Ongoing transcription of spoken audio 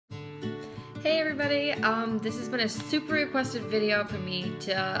Hey everybody, this has been a super requested video for me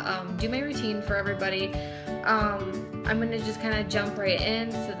to do my routine for everybody. I'm gonna just kind of jump right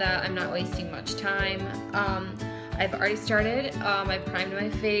in so that I'm not wasting much time. I've already started. I primed my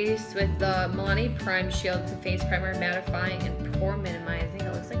face with the Milani Prime Shield. It's a face primer, mattifying and pore minimizing.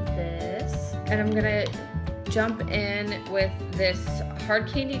 It looks like this. And I'm gonna jump in with this Hard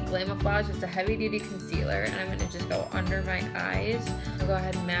Candy Glamouflage. It's a heavy duty concealer, and I'm gonna just go under my eyes. I'll go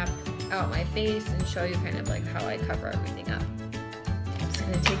ahead and map out my face and show you kind of like how I cover everything up. I'm just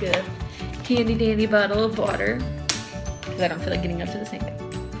gonna take a handy dandy bottle of water because I don't feel like getting up to the sink.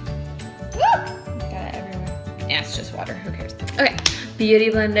 Woo! Got it everywhere. Yeah, it's just water, who cares? Okay, beauty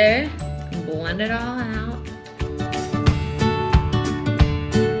blender, blend it all out.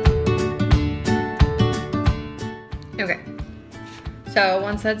 Okay, so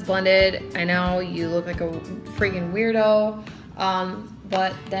once that's blended, I know you look like a freaking weirdo,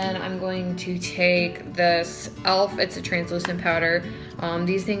 but then I'm going to take this e.l.f. It's a translucent powder.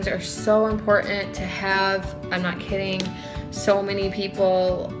 These things are so important to have. I'm not kidding. So many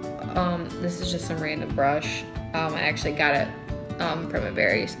people, this is just some random brush. I actually got it from a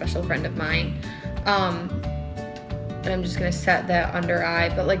very special friend of mine. And I'm just gonna set that under eye,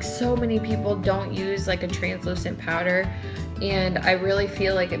 but like so many people don't use like a translucent powder, and I really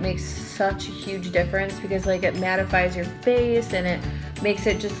feel like it makes such a huge difference because like it mattifies your face and it makes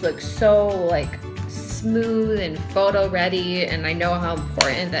it just look so like smooth and photo ready, and I know how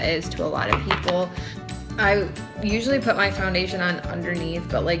important that is to a lot of people. I usually put my foundation on underneath,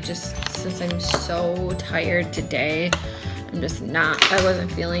 but like just since I'm so tired today, I'm just not, I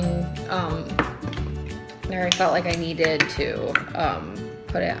wasn't feeling or I felt like I needed to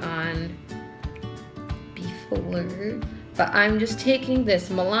put it on before. But I'm just taking this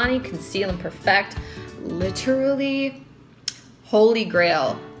Milani Conceal and Perfect, literally holy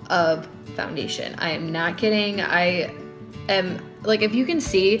grail of foundation. I am not kidding. I am, like, if you can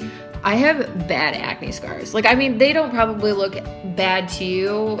see, I have bad acne scars. Like, I mean, they don't probably look bad to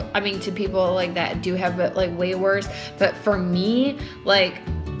you. I mean, to people like that do have it like way worse. But for me, like,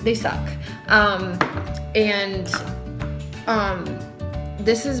 they suck.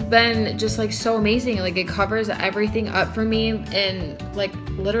 This has been just like so amazing. Like, it covers everything up for me, and like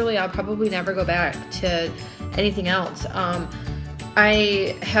literally I'll probably never go back to anything else.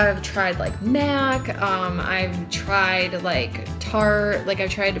 I have tried like MAC, I've tried like Tarte, like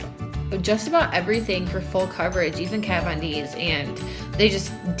I've tried just about everything for full coverage, even Kat Von D's, and they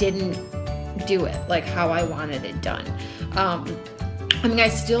just didn't do it like how I wanted it done. I mean, I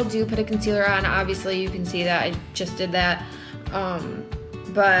still do put a concealer on, obviously you can see that I just did that,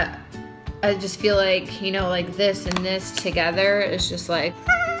 but I just feel like, you know, like this and this together is just like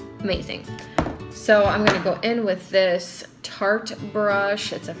amazing. So I'm gonna go in with this Tarte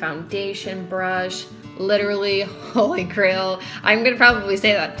brush. It's a foundation brush, literally holy grail. I'm gonna probably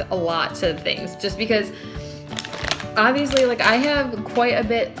say that a lot to things just because obviously like I have quite a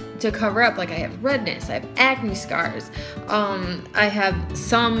bit to cover up. Like I have redness, I have acne scars, I have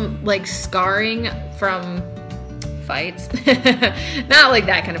some like scarring from fights. Not like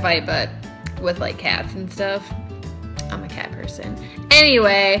that kind of fight, but with like cats and stuff. I'm a cat person.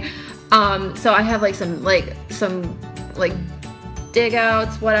 Anyway, so I have like some dig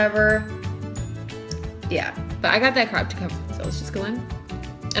outs, whatever. Yeah, but I got that crop to cover, so let's just go in.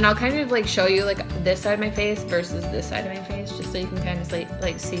 And I'll kind of like show you like this side of my face versus this side of my face, just so you can kind of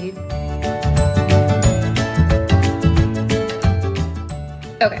like see.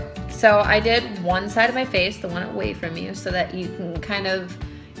 Okay, so I did one side of my face, the one away from you, so that you can kind of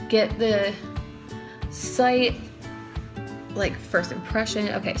get the sight, like first impression.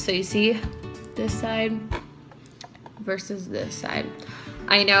 Okay, so you see this side versus this side.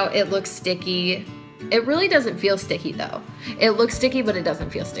 I know it looks sticky. It really doesn't feel sticky though. It looks sticky, but it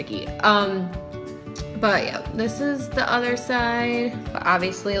doesn't feel sticky. But yeah, this is the other side. But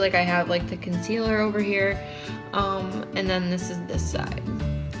obviously, like I have like the concealer over here, and then this is this side.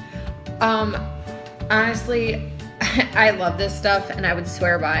 Honestly, I love this stuff, and I would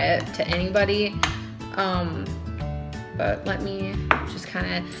swear by it to anybody. But let me just kind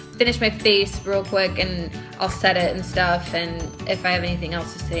of finish my face real quick, and I'll set it and stuff. And if I have anything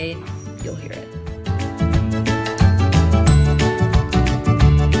else to say, you'll hear it.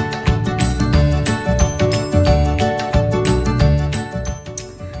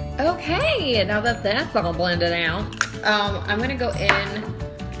 Okay, now that that's all blended out, I'm gonna go in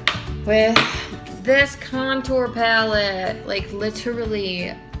with this contour palette. Like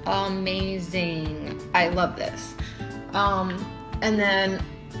literally amazing. I love this. And then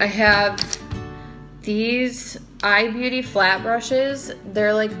I have these Eye Beauty flat brushes.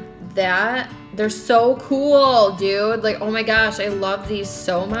 They're like that. They're so cool, dude. Like, oh my gosh, I love these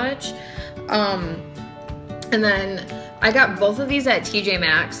so much. And then I got both of these at TJ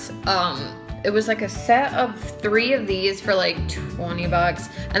Maxx. It was like a set of 3 of these for like 20 bucks.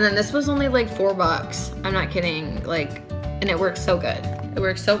 And then this was only like $4. I'm not kidding. Like, and it works so good. It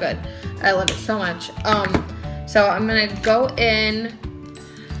works so good. I love it so much. So I'm gonna go in.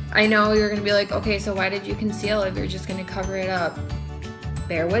 I know you're gonna be like, okay, so why did you conceal if you're just gonna cover it up?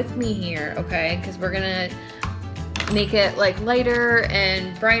 Bear with me here, okay? Because we're gonna make it like lighter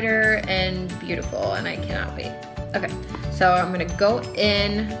and brighter and beautiful, and I cannot wait. Okay, so I'm gonna go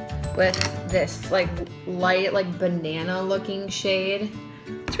in with this like light, like banana looking shade.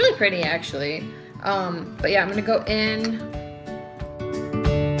 It's really pretty actually. But yeah, I'm gonna go in.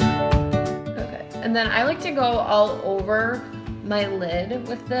 Okay, and then I like to go all over my lid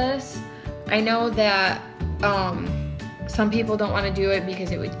with this. I know that some people don't want to do it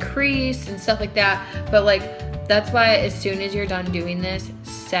because it would crease and stuff like that, but like that's why as soon as you're done doing this,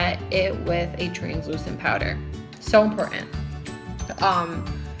 set it with a translucent powder. So important. And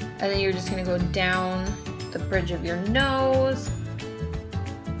then you're just gonna go down the bridge of your nose.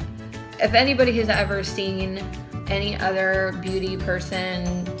 If anybody has ever seen any other beauty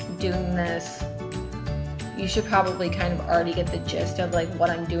person doing this, you should probably kind of already get the gist of like what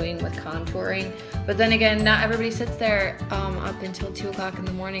I'm doing with contouring. But then again, not everybody sits there up until 2 o'clock in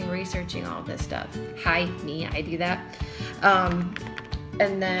the morning researching all this stuff. Hi, me, I do that.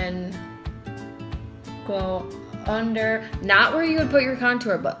 And then go under, not where you would put your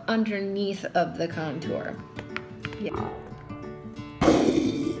contour, but underneath of the contour. Yeah.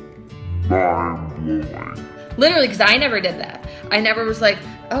 Literally, because I never did that. I never was like,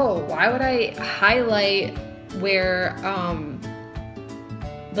 oh, why would I highlight where,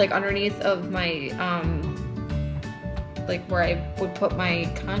 like underneath of my, like where I would put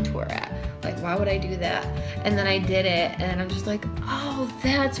my contour at. Like, why would I do that? And then I did it, and I'm just like, oh,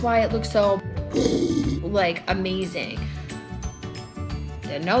 that's why it looks so, like, amazing.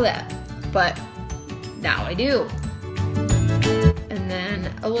 Didn't know that, but now I do. And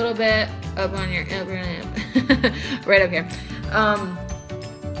then a little bit up on your, right up here.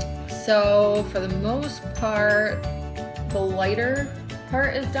 So for the most part, the lighter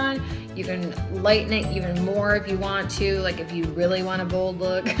part is done. You can lighten it even more if you want to, like if you really want a bold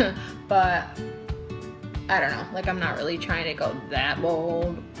look, but I don't know, like I'm not really trying to go that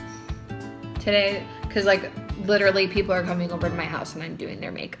bold today, because like literally people are coming over to my house and I'm doing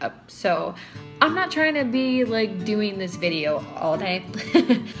their makeup, so I'm not trying to be like doing this video all day.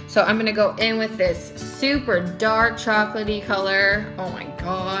 So I'm gonna go in with this super dark chocolatey color. Oh my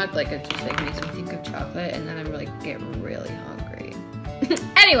god, like it just like makes me think of chocolate, and then I'm like get really hungry.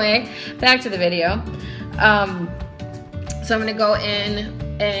 Anyway, back to the video. So I'm gonna go in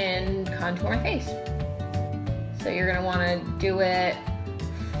and contour my face. So you're gonna wanna do it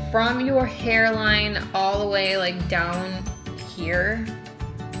from your hairline all the way like down here,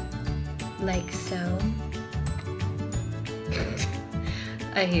 like so.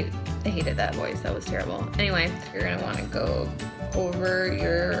 I hated that voice, that was terrible. Anyway, you're gonna wanna go over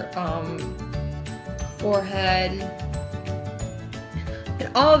your forehead. And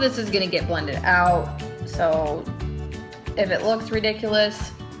all of this is gonna get blended out, so if it looks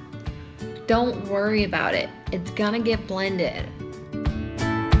ridiculous, don't worry about it. It's gonna get blended.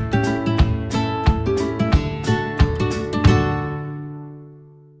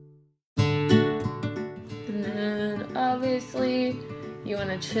 And then obviously you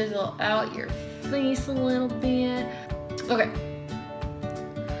wanna chisel out your face a little bit. Okay,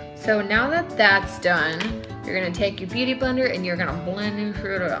 so now that that's done, you're gonna take your beauty blender and you're gonna blend and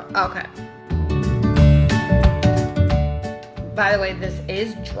fruit it out. Okay. By the way, this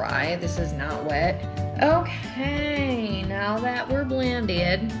is dry. This is not wet. Okay, now that we're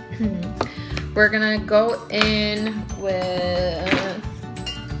blended, we're gonna go in with,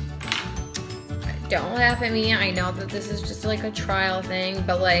 don't laugh at me. I know that this is just like a trial thing,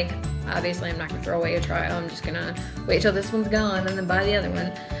 but like, obviously I'm not gonna throw away a trial. I'm just gonna wait till this one's gone and then buy the other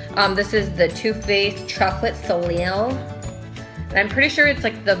one. This is the Too Faced Chocolate Soleil. And I'm pretty sure it's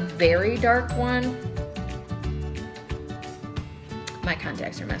like the very dark one. My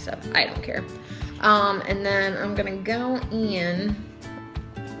contacts are messed up, I don't care. And then I'm gonna go in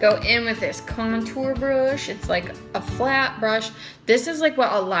with this contour brush. It's like a flat brush. This is like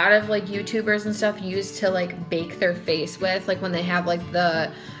what a lot of like YouTubers and stuff use to like bake their face with, like when they have like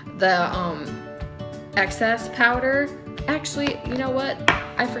the excess powder. Actually, you know what?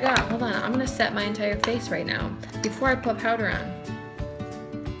 I forgot, hold on. I'm gonna set my entire face right now before I put powder on.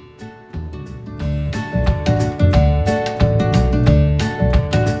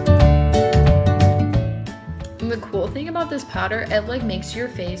 this powder, it like makes your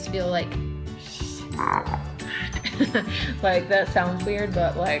face feel like like that sounds weird,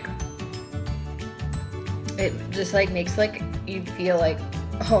 but like it just like makes like you feel like,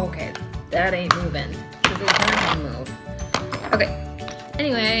 oh, okay, that ain't moving, because it's not gonna move. Okay,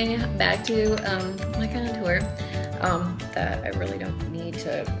 anyway, back to my contour that I really don't need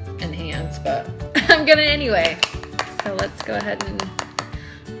to enhance, but I'm gonna anyway. So let's go ahead and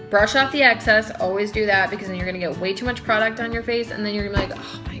brush off the excess. Always do that, because then you're gonna get way too much product on your face, and then you're gonna be like,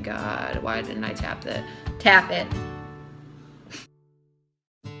 oh my god, why didn't I tap it?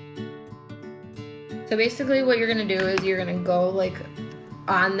 So basically what you're gonna do is you're gonna go like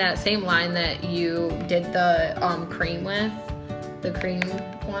on that same line that you did the cream with, the cream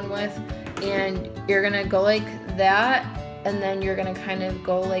one with, and you're gonna go like that, and then you're gonna kind of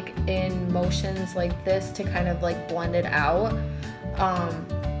go like in motions like this to kind of like blend it out.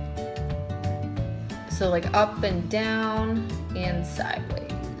 So like up and down and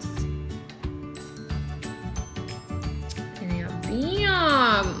sideways. And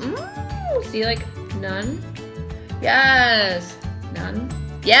bam! Ooh, see, like none? Yes! None?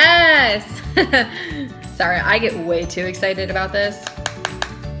 Yes! Sorry, I get way too excited about this.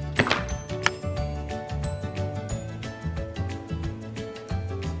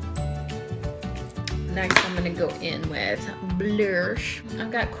 Next, I'm gonna go in with blush.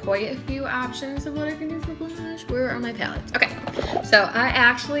 I've got quite a few options of what I can do for blush. Where are my palettes? Okay, so I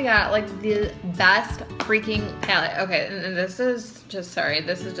actually got like the best freaking palette. Okay, and this is just, sorry,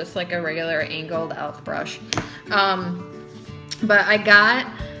 this is just like a regular angled e.l.f. brush. But I got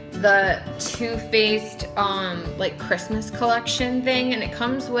the Too Faced like Christmas collection thing, and it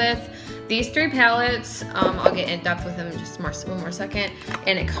comes with these 3 palettes. I'll get in depth with them in just one more second.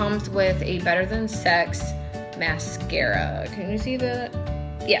 And it comes with a Better Than Sex mascara. Can you see that?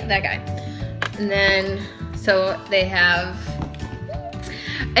 Yeah, that guy. And then, so they have,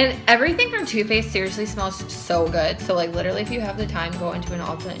 and everything from Too Faced seriously smells so good. So like literally, if you have the time, go into an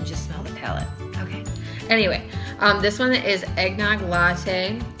Ulta and just smell the palette. Okay. Anyway, this one is Eggnog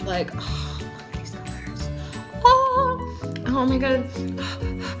Latte. Like, oh, look at these colors. Oh my god.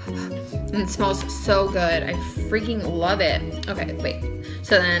 And it smells so good. I freaking love it. Okay, wait.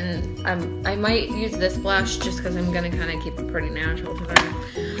 So then I might use this blush just because I'm gonna kind of keep it pretty natural today.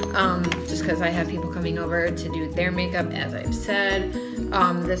 Just because I have people coming over to do their makeup, as I've said.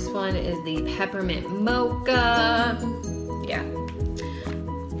 This one is the Peppermint Mocha. Yeah.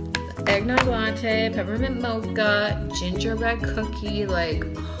 Eggnog Latte, Peppermint Mocha, Gingerbread Cookie, like,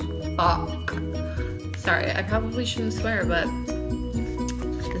 fuck. Sorry, I probably shouldn't swear, but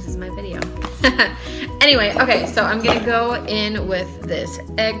this is my video. Anyway, okay, so I'm gonna go in with this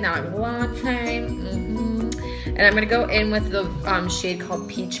Eggnog Latte, and I'm gonna go in with the shade called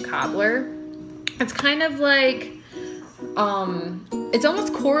Peach Cobbler. It's kind of like, it's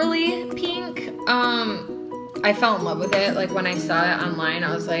almost corally pink. I fell in love with it. Like when I saw it online,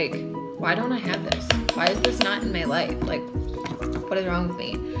 I was like, why don't I have this? Why is this not in my life? Like, what is wrong with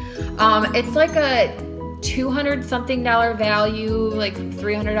me? It's like a $200 something value, like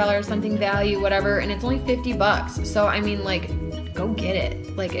 $300 something value, whatever, and it's only 50 bucks. So I mean, like, go get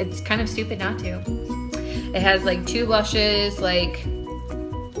it. Like, it's kind of stupid not to. It has like 2 blushes, like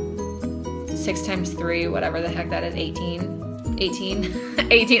 6 times 3, whatever the heck that is, 18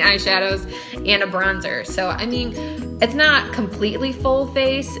 eyeshadows and a bronzer. So I mean, it's not completely full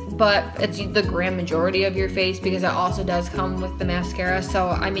face, but it's the grand majority of your face, because it also does come with the mascara. So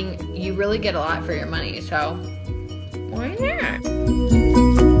I mean, you really get a lot for your money, so why not?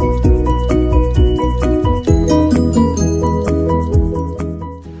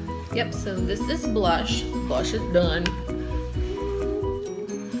 Yep, so this is blush. Blush is done.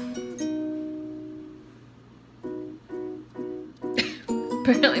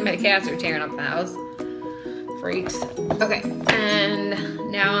 Apparently my cats are tearing up the house. Freaks. Okay, and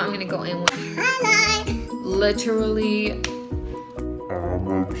now I'm gonna go in with highlight. Literally.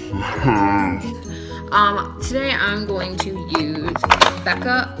 Today I'm going to use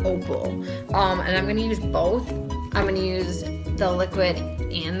Becca Opal. And I'm gonna use both. I'm gonna use the liquid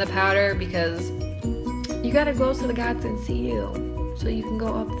and the powder, because you gotta go so the gods can see you. So you can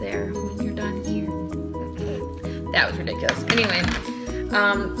go up there when you're done here. That was ridiculous. Anyway.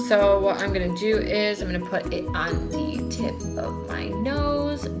 So what I'm gonna do is I'm gonna put it on the tip of my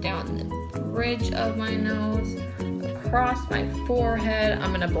nose, down the bridge of my nose, across my forehead.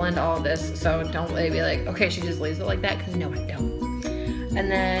 I'm gonna blend all of this, so don't really be like, okay, she just leaves it like that, because no, I don't.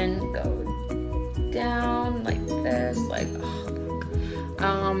 And then go down like this, like,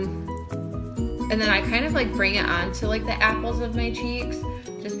 oh, and then I kind of like bring it onto like the apples of my cheeks,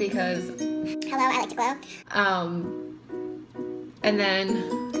 just because, hello, I like to glow. and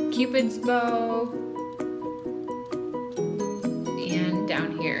then Cupid's bow, and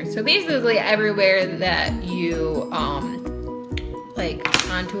down here. So basically everywhere that you like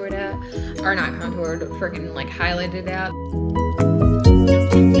contoured at, or not contoured, freaking like highlighted at.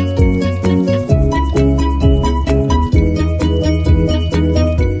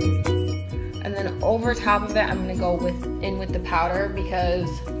 And then over top of it, I'm gonna go in with the powder because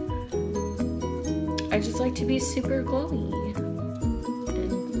I just like to be super glowy.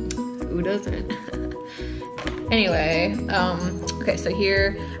 And who doesn't? Anyway, okay, so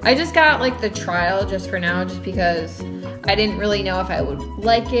here, I just got like the trial just for now, just because I didn't really know if I would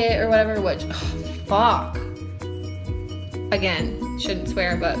like it or whatever, which, oh, fuck. Again, shouldn't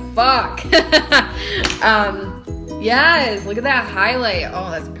swear, but fuck. Yes, look at that highlight.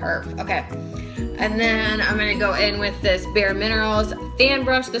 Oh, that's perfect. Okay. And then I'm gonna go in with this Bare Minerals fan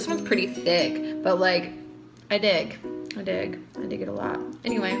brush. This one's pretty thick, but like, I dig it a lot.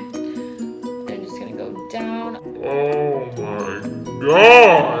 Anyway, I'm just gonna go down. Oh my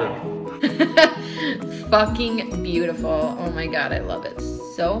God. Fucking beautiful. Oh my God, I love it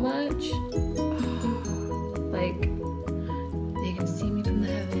so much. Like, they can see me from the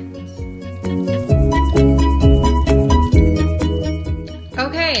heavens.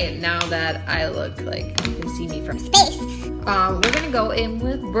 Okay, now that I look like you can see me from space, we're gonna go in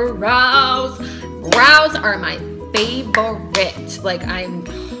with brows. Brows are my favorite. Like,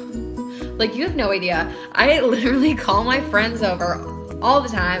 like, you have no idea. I literally call my friends over all the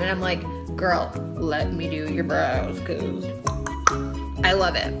time and I'm like, girl, let me do your brows, cause I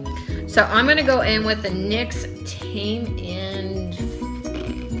love it. So I'm gonna go in with the NYX Tame and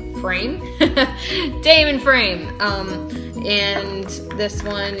Frame. Tame and Frame. And this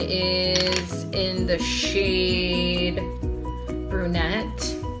one is in the shade Brunette.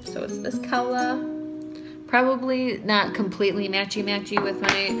 So it's this color. Probably not completely matchy-matchy with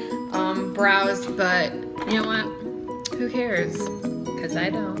my brows, but you know what? Who cares? Because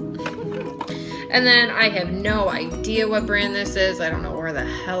I don't. And then I have no idea what brand this is. I don't know where the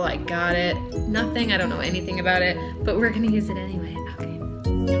hell I got it. Nothing, I don't know anything about it, but we're gonna use it anyway. Okay.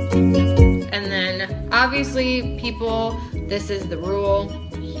 And then obviously, people, this is the rule.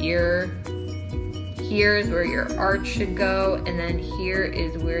 Here's where your arch should go, and then here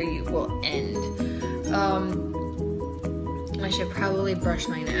is where you will end. I should probably brush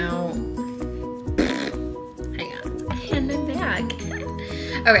mine out. Hang on, and I'm back.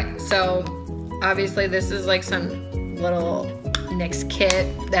 Okay, so obviously this is like some little NYX kit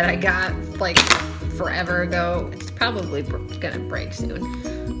that I got like forever ago. It's probably gonna break soon.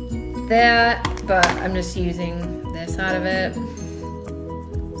 That, but I'm just using this out of it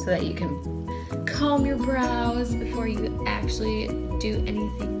so that you can comb your brows before you actually do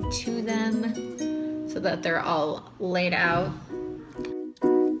anything to them, so that they're all laid out.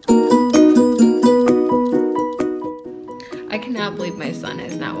 I cannot believe my son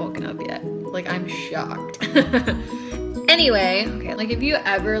has not woken up yet. Like, I'm shocked. Anyway, okay, like if you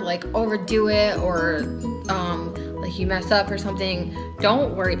ever like overdo it or like you mess up or something,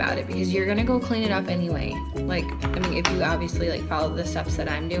 don't worry about it because you're gonna go clean it up anyway. Like, I mean, if you obviously like follow the steps that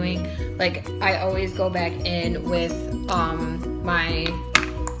I'm doing, like I always go back in with my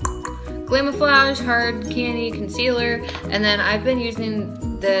Glamoflauge Hard Candy Concealer, and then I've been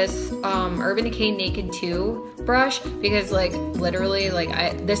using this Urban Decay Naked 2 brush because like literally like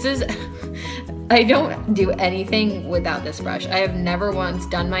I don't do anything without this brush. I have never once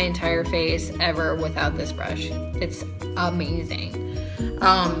done my entire face ever without this brush. It's amazing.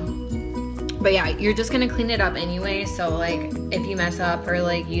 But yeah, you're just gonna clean it up anyway, so like if you mess up or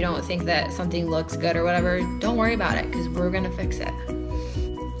like you don't think that something looks good or whatever, don't worry about it because we're gonna fix it.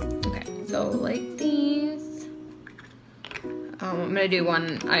 Okay, so like these. I'm gonna do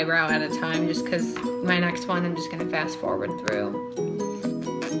one eyebrow at a time just because my next one I'm just gonna fast forward through.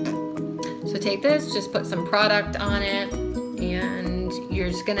 So take this, just put some product on it, and you're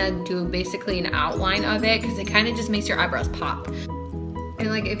just gonna do basically an outline of it because it kind of just makes your eyebrows pop. And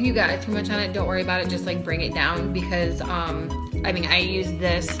like if you got too much on it, don't worry about it, just like bring it down because I mean I use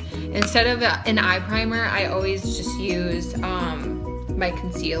this instead of an eye primer. I always just use my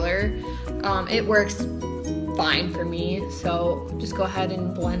concealer. It works fine for me, so just go ahead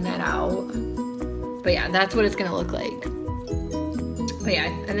and blend that out. But yeah, that's what it's gonna look like. But yeah,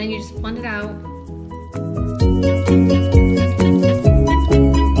 and then you just blend it out.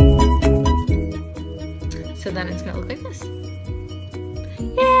 So then it's gonna look like this.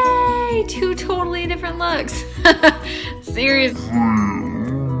 Yay! 2 totally different looks. Seriously.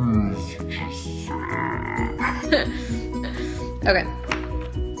 Okay.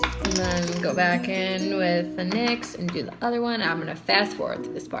 I'm then go back in with the NYX and do the other one. I'm gonna fast forward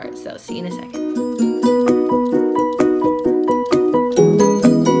to this part, so see you in a second.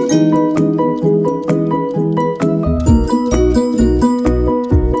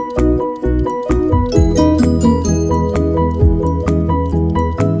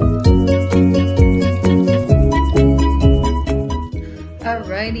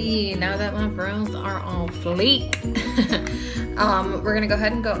 Alrighty, now that my brows are on fleek, we're gonna go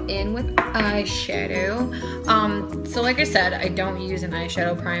ahead and go in with eyeshadow. So like I said, I don't use an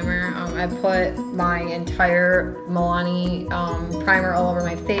eyeshadow primer. I put my entire Milani primer all over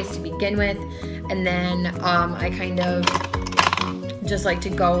my face to begin with, and then I kind of just like to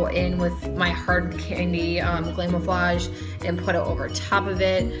go in with my hard candy Glamouflage and put it over top of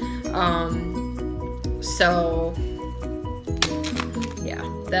it. So yeah,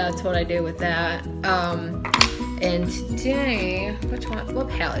 that's what I do with that. And today, what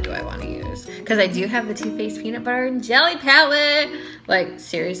palette do I want to use? Because I do have the Too Faced Peanut Butter and Jelly palette. Like,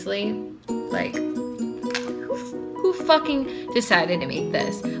 seriously? Like, who fucking decided to make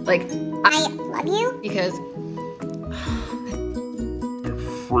this? Like, I love you. Because,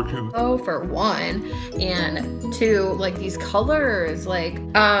 freaking. oh, for one. And two, like, these colors. Like,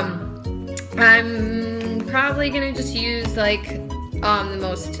 I'm probably gonna just use, like, the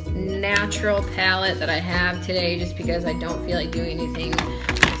most natural palette that I have today, just because I don't feel like doing anything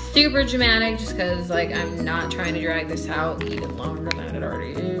super dramatic, just because like I'm not trying to drag this out even longer than it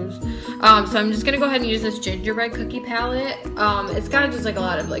already is. So I'm just gonna go ahead and use this gingerbread cookie palette. It's got just like a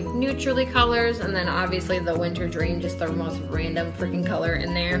lot of like neutrally colors, and then obviously the Winter Dream, just the most random freaking color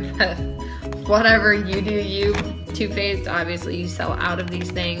in there. Whatever you do, you Too Faced, obviously you sell out of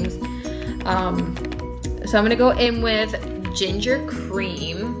these things. So I'm gonna go in with Ginger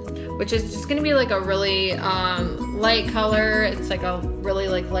Cream, which is just gonna be like a really light color. It's like a really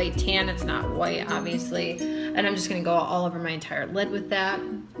like light tan. It's not white, obviously. And I'm just gonna go all over my entire lid with that.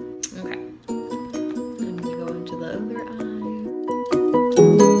 Okay. I'm gonna go into the other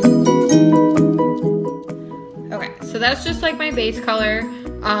eye. Okay, so that's just like my base color.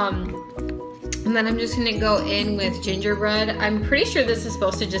 And then I'm just gonna go in with Gingerbread. I'm pretty sure this is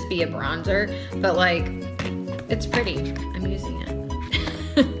supposed to just be a bronzer, but like, it's pretty. I'm using it.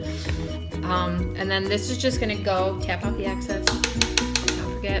 And then this is just gonna go, tap out the excess,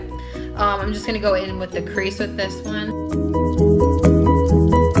 don't forget. I'm just gonna go in with the crease with this one.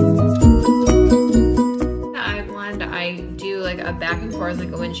 I blend, I do like a back and forth,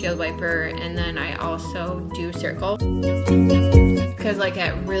 like a windshield wiper, and then I also do circle. Because like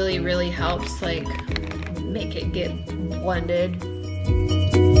it really, really helps like make it get blended.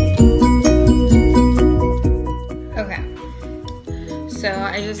 Okay. So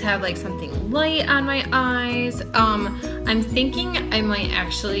I just have like something light on my eyes. I'm thinking I might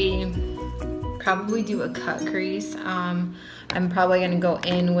actually probably do a cut crease. I'm probably gonna go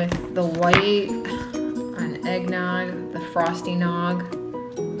in with the white on Eggnog, the Frosty Nog,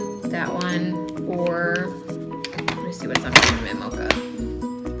 that one, or let me see what's on Peppermint Mocha,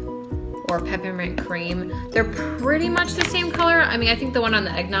 or Peppermint Cream. They're pretty much the same color. I mean, I think the one on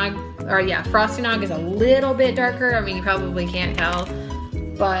the Eggnog, or yeah, Frosty Nog is a little bit darker. I mean, you probably can't tell,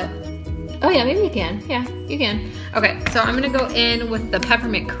 but, oh yeah, maybe you can. Yeah, you can. Okay, so I'm gonna go in with the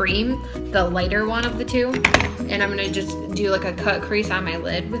Peppermint Cream, the lighter one of the two, and I'm gonna just do like a cut crease on my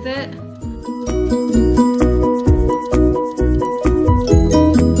lid with it.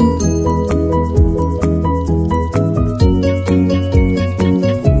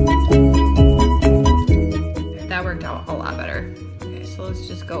 That worked out a lot better. Okay, so let's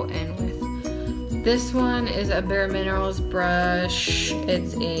just go in with, this one is a Bare Minerals brush.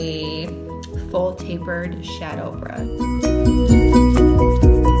 It's a full tapered shadow brush.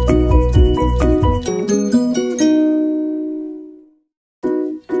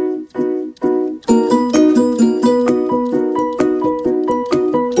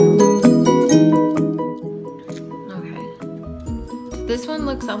 Okay. This one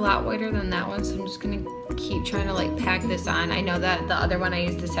looks a lot whiter than that one, so I'm just gonna keep trying to like pack this on. I know that the other one I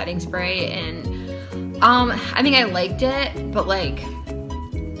used the setting spray, and I mean I liked it, but like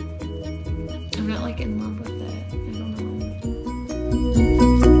I'm not like in love with it. I don't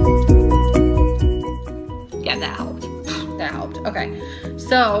know. Yeah, that helped. That helped. Okay,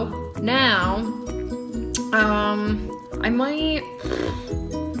 so now I might,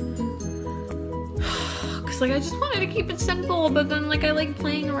 cause like I just wanted to keep it simple, but then like I like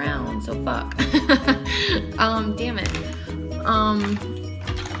playing around, so fuck. Damn it.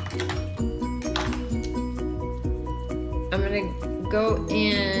 I'm gonna go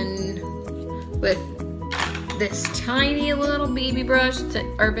in with this tiny little baby brush. It's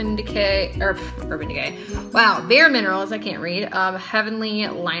an Urban Decay, wow, Bare Minerals, I can't read. Heavenly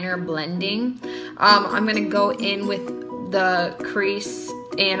Liner Blending. I'm gonna go in with the crease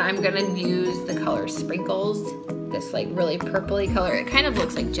and I'm gonna use the color Sprinkles. This like really purpley color. It kind of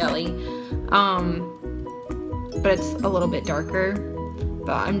looks like jelly, but it's a little bit darker.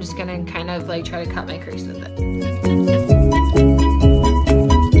 But I'm just gonna kind of like try to cut my crease with it.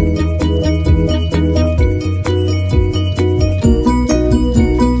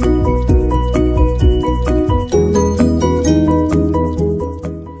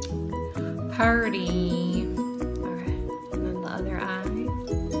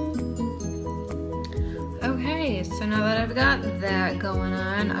 Going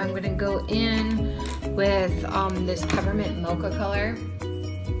on, I'm gonna go in with this peppermint mocha color,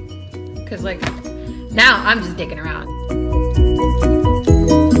 because like now I'm just dicking around.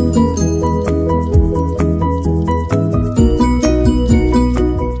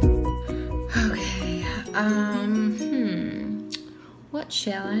 Okay, what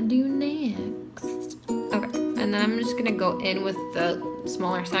shall I do next? Okay, and then I'm just gonna go in with the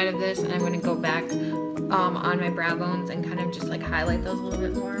smaller side of this, and I'm gonna go back on my brow bones and kind of just like highlight those a little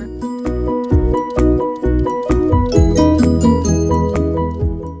bit more.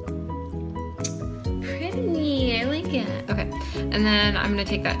 Pretty, I like it. Okay, and then I'm gonna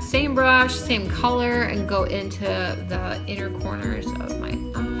take that same brush, same color, and go into the inner corners of my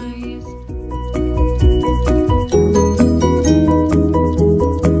eyes.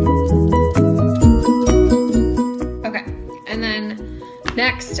 Okay, and then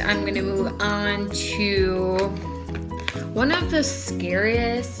next, I'm gonna move on to one of the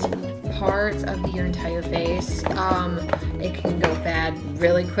scariest parts of your entire face. It can go bad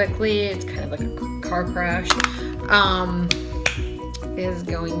really quickly. It's kind of like a car crash. Is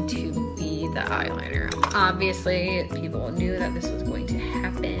going to be the eyeliner. Obviously, people knew that this was going to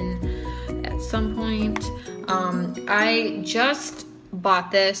happen at some point. I just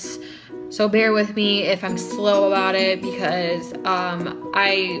bought this, so bear with me if I'm slow about it, because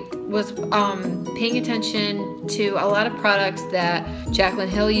I was paying attention to a lot of products that Jaclyn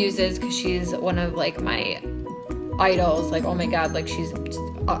Hill uses, because she's one of like my idols. Like, oh my god, like she's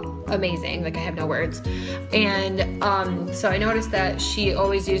amazing, like I have no words. And so I noticed that she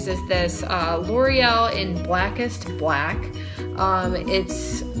always uses this L'Oreal in Blackest Black.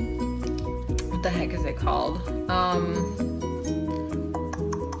 It's, what the heck is it called?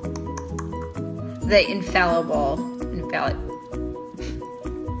 The Infallible,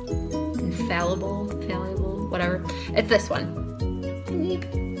 whatever. It's this one. I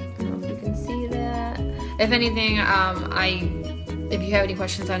don't know if you can see that. If anything, if you have any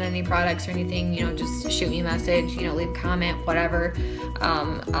questions on any products or anything, you know, just shoot me a message, you know, leave a comment, whatever.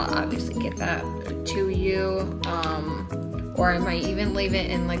 I'll obviously get that to you, or I might even leave it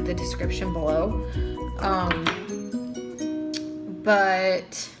in like the description below.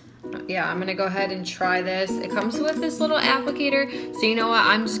 But yeah, I'm gonna go ahead and try this. It comes with this little applicator, so you know what,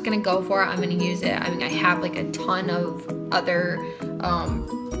 I'm just gonna go for it. I'm gonna use it. I mean, I have like a ton of other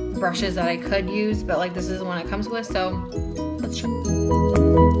brushes that I could use, but like this is the one it comes with, so let's try.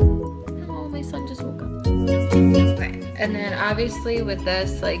 Oh, my son just woke up. Okay, and then obviously with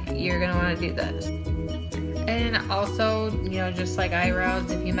this, like, you're gonna wanna do this. And also, you know, just like eyebrows,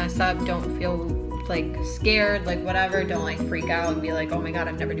 if you mess up, don't feel like scared, like whatever, don't like freak out and be like, oh my god,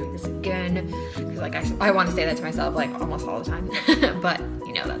 I'm never doing this again, because like I want to say that to myself like almost all the time. But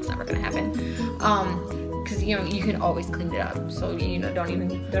you know that's never gonna happen, because you know you can always clean it up, so you know don't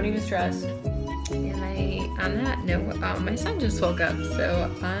even stress. And on that note, my son just woke up, so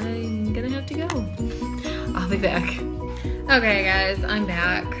I'm gonna have to go. I'll be back. Okay guys, I'm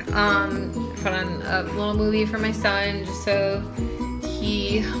back. Put on a little movie for my son just so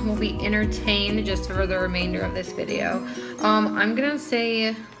he will be entertained just for the remainder of this video. I'm gonna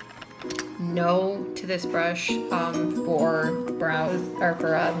say no to this brush for brows, or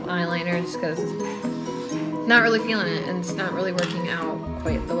for eyeliner, just because not really feeling it and it's not really working out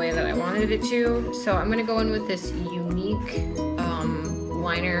quite the way that I wanted it to. So I'm gonna go in with this unique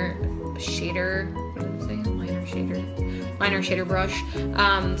liner shader. What did I say? Liner shader brush.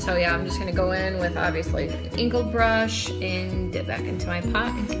 So yeah, I'm just gonna go in with obviously an angled brush and dip back into my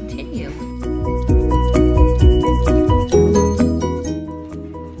pot and continue.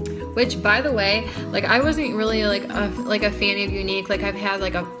 Which, by the way, like I wasn't really like a fan of Unique. Like I've had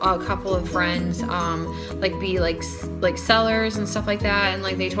like a couple of friends like be like sellers and stuff like that, and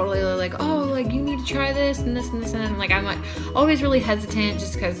like they totally are like, oh, like you need to try this and this and this, and like I'm like always really hesitant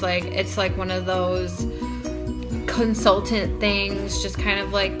just because like it's like one of those consultant things, just kind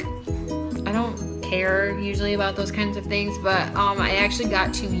of like I don't care usually about those kinds of things, but I actually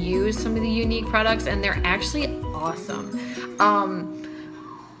got to use some of the unique products and they're actually awesome.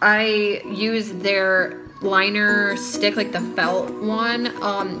 I use their liner stick, like the felt one,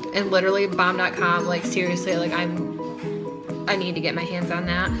 and literally bomb.com, like seriously, like I need to get my hands on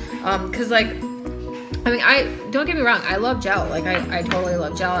that, because like, I mean, don't get me wrong, I love gel, like I totally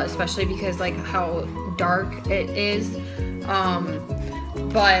love gel, especially because like how dark it is,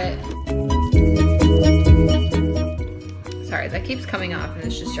 but sorry, that keeps coming off and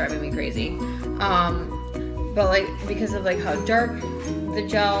it's just driving me crazy, but like because of like how dark the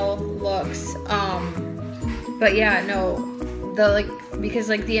gel looks, but yeah, no, because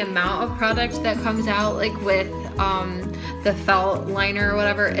like the amount of product that comes out like with the felt liner or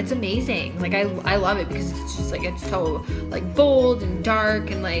whatever, it's amazing. Like I love it because it's just like, it's so like bold and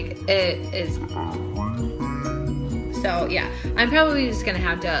dark and like it is. So yeah, I'm probably just gonna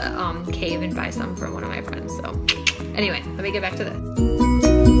have to cave and buy some from one of my friends. So anyway, let me get back to this.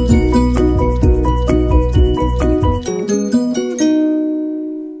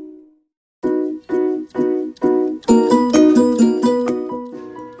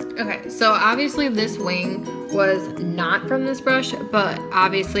 So obviously this wing was not from this brush, but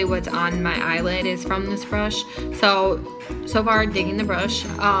obviously what's on my eyelid is from this brush. So far digging the brush.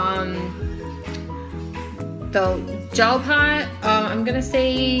 The gel pot, I'm gonna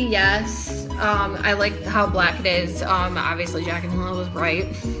say yes. I like how black it is. Obviously Jack and Hill was right.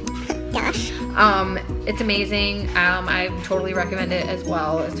 Gosh. It's amazing. I totally recommend it as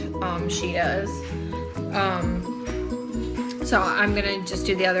well as she does. So I'm gonna just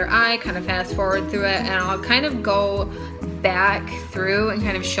do the other eye, kind of fast forward through it, and I'll kind of go back through and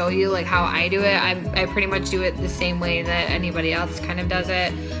kind of show you like how I do it. I pretty much do it the same way that anybody else kind of does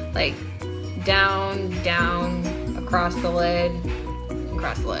it, like down, down, across the lid,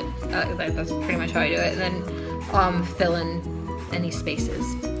 across the lid. That's pretty much how I do it, and then fill in any spaces.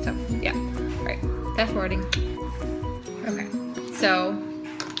 So yeah, all right, fast forwarding. Okay, so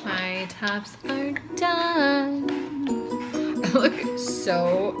my tops are done. I look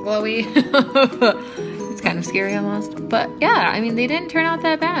so glowy. It's kind of scary almost, but yeah, I mean, they didn't turn out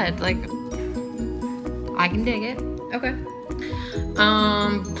that bad. Like, I can dig it. Okay.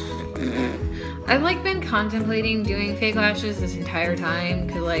 I've like been contemplating doing fake lashes this entire time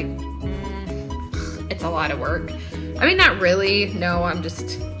because like it's a lot of work. I mean, not really. No, I'm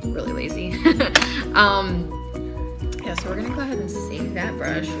just really lazy. Yeah, so we're gonna go ahead and save that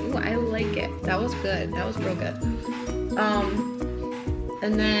brush. Ooh, I like it. That was good. That was real good.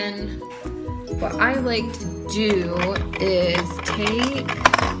 And then what I like to do is take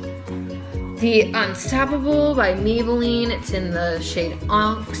the Unstoppable by Maybelline. It's in the shade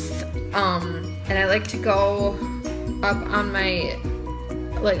Onyx. And I like to go up on my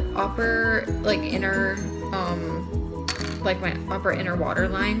like upper like inner like my upper inner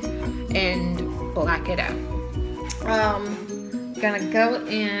waterline and black it out. Gonna go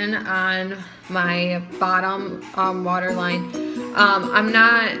in on my bottom waterline. I'm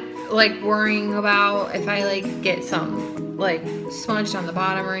not like worrying about if I like get some like smudged on the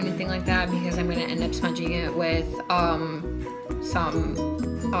bottom or anything like that, because I'm gonna end up smudging it with some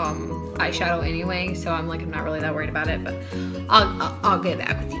eyeshadow anyway, so I'm not really that worried about it, but I'll get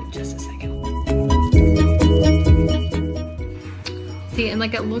back with you in just a second. See, and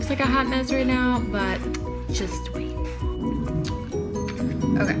like it looks like a hot mess right now, but just wait.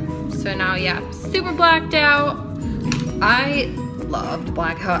 Okay, so now yeah, super blacked out. I loved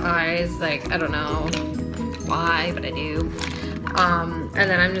black eyes, like I don't know why, but I do. And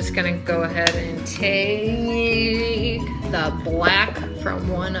then I'm just gonna go ahead and take the black from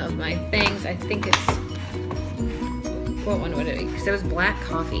one of my things. I think it's, what one would it be? Because it was black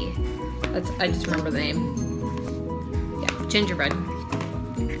coffee. I just remember the name. Yeah, gingerbread.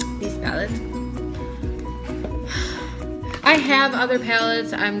 These palettes. I have other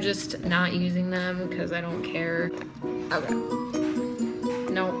palettes, I'm just not using them because I don't care. Okay.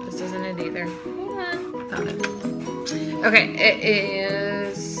 Nope, this isn't it either. Found it. Okay, it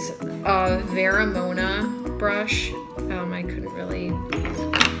is a Veramona brush. I couldn't really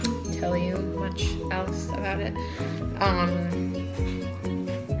tell you much else about it.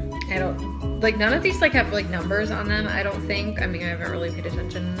 I don't, like none of these like have like numbers on them, I don't think. I mean, I haven't really paid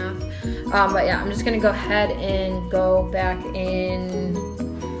attention enough. But yeah, I'm just gonna go ahead and go back in.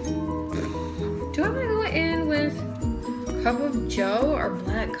 Do I wanna go in with Cup of Joe or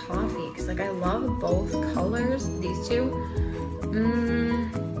black coffee? Because like I love both colors, these two.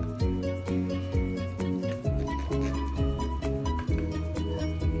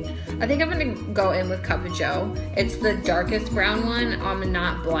 I think I'm gonna go in with Cup of Joe. It's the darkest brown one,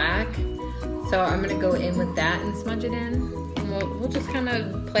 not black. So I'm gonna go in with that and smudge it in. And we'll just kind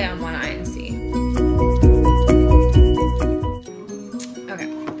of play on one eye and see. Okay,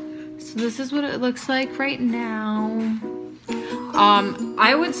 so this is what it looks like right now.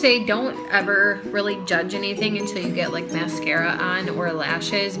 I would say don't ever really judge anything until you get like mascara on or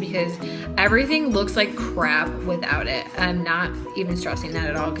lashes, because everything looks like crap without it. I'm not even stressing that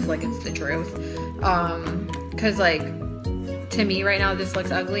at all, because like it's the truth. Because like to me right now this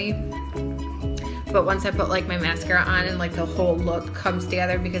looks ugly, but once I put like my mascara on and like the whole look comes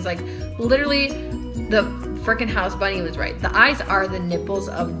together, because like literally the freaking house bunny was right. The eyes are the nipples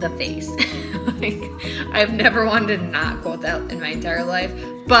of the face. Like, I've never wanted to not quote that in my entire life,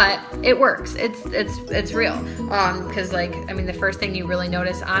 but it works. It's real. Because like, I mean, the first thing you really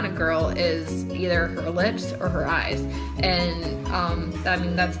notice on a girl is either her lips or her eyes, and I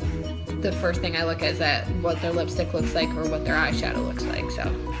mean that's the first thing I look at, is at what their lipstick looks like or what their eyeshadow looks like. So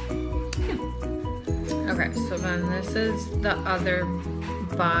yeah. Okay, so then this is the other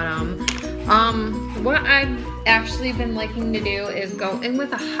bottom. What I've actually been liking to do is go in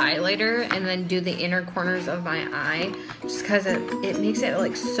with a highlighter and then do the inner corners of my eye, just because it makes it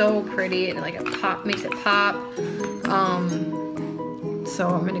like so pretty, and like it makes it pop. So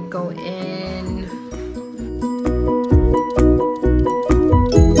I'm gonna go in.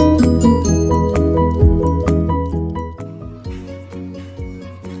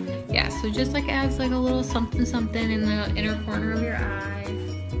 Yeah, so just like adds like a little something something in the inner corner of your eye.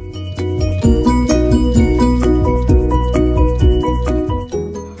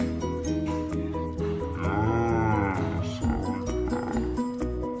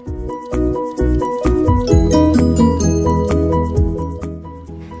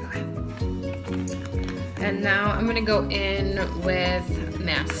 And now I'm gonna go in with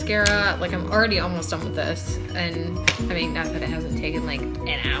mascara. Like, I'm already almost done with this, and I mean, not that it hasn't taken like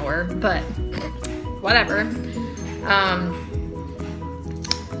an hour, but whatever. I'm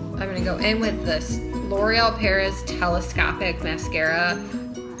gonna go in with this L'Oreal Paris Telescopic Mascara.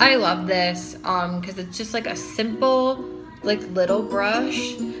 I love this because it's just like a simple like little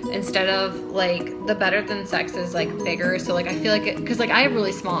brush, instead of like the Better Than Sex is like bigger. So like I feel like it, because like I have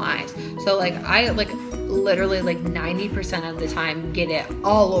really small eyes, so like I like literally like 90% of the time get it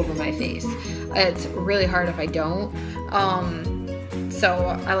all over my face. It's really hard if I don't. So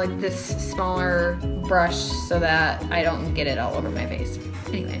I like this smaller brush so that I don't get it all over my face.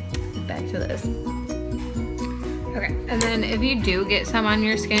 Anyway, back to this. Okay, and then if you do get some on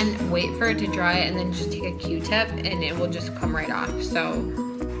your skin, wait for it to dry and then just take a Q-tip and it will just come right off. So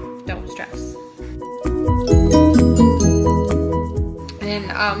don't stress. And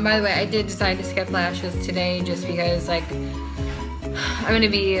by the way, I did decide to skip lashes today just because like I'm gonna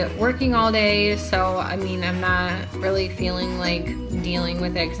be working all day, so I mean I'm not really feeling like dealing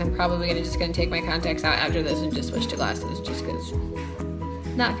with it, because I'm probably just gonna take my contacts out after this and just switch to glasses, just because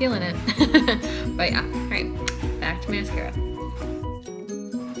not feeling it. But yeah, all right, back to mascara.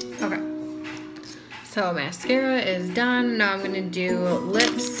 Okay, so mascara is done. Now I'm gonna do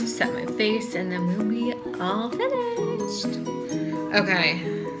lips, set my face, and then we'll be all finished. Okay,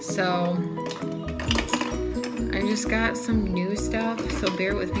 so I just got some new stuff, so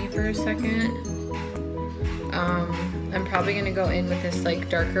bear with me for a second. I'm probably gonna go in with this like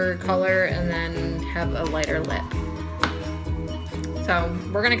darker color and then have a lighter lip. So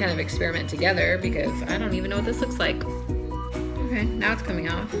we're gonna kind of experiment together because I don't even know what this looks like. Okay, now it's coming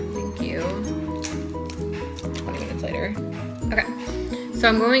off. Thank you. 20 minutes later. Okay, so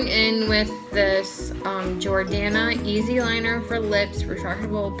I'm going in with this Jordana Easy Liner for Lips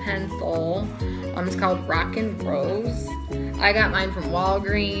Retractable Pencil. It's called Rock and Rose. I got mine from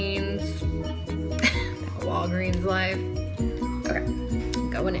Walgreens. Walgreens Life. Okay,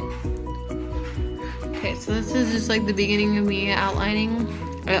 going in. Okay, so this is just like the beginning of me outlining.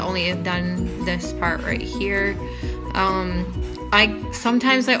 I only have done this part right here.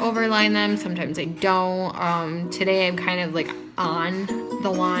 Sometimes I overline them, sometimes I don't. Today I'm kind of like on the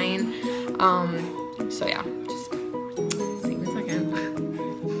line. So yeah, just see in a second.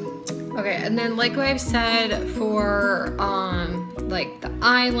 Okay, and then like what I've said for like the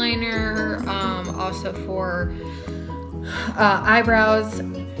eyeliner, also for eyebrows,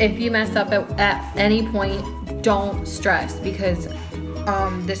 if you mess up at any point, don't stress, because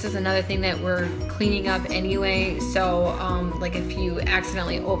this is another thing that we're cleaning up anyway. So like if you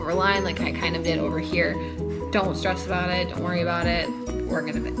accidentally overline, like I kind of did over here, don't stress about it, don't worry about it, we're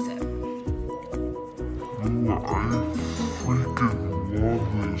gonna fix it. Ooh, I freaking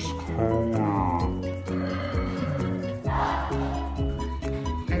love this color.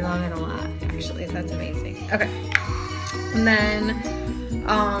 I love it a lot, actually. That's amazing. Okay, and then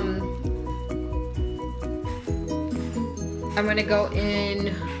I'm gonna go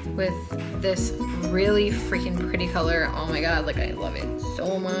in with this really freaking pretty color. Oh my god, like I love it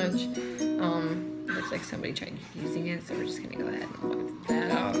so much. Looks like somebody tried using it, so we're just gonna go ahead and wipe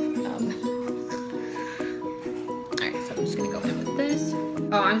that off. Alright, so I'm just gonna go in with this.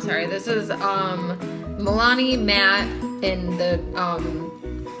 Oh, I'm sorry, this is Milani Matte in the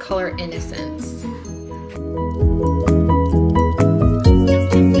color Innocence.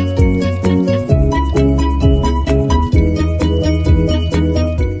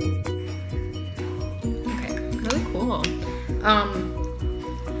 Okay, really cool.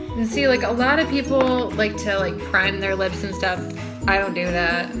 And see, like a lot of people like to like prime their lips and stuff. I don't do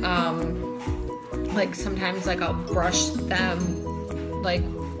that. Like sometimes like I'll brush them like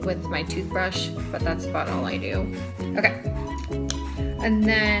with my toothbrush, but that's about all I do. Okay. And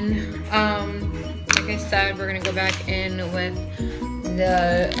then, like I said, we're gonna go back in with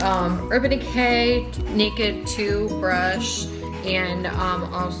the Urban Decay Naked 2 brush and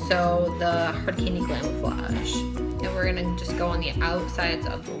also the Hard Candy Glamouflage. And we're gonna just go on the outsides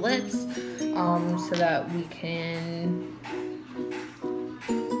of the lips so that we can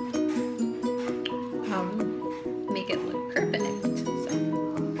make it look perfect. So,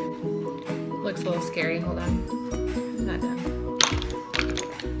 looks a little scary, hold on. I'm not done.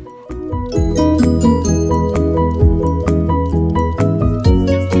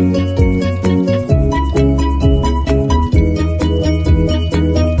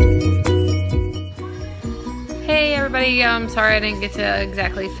 I'm sorry I didn't get to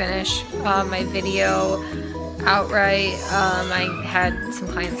exactly finish my video outright. I had some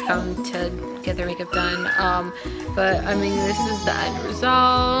clients come to get their makeup done, but I mean this is the end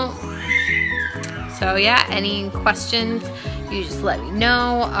result. So yeah, any questions you just let me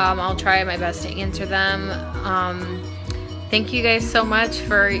know. I'll try my best to answer them. Thank you guys so much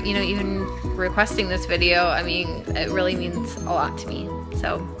for even requesting this video. I mean it really means a lot to me,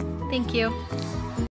 so thank you.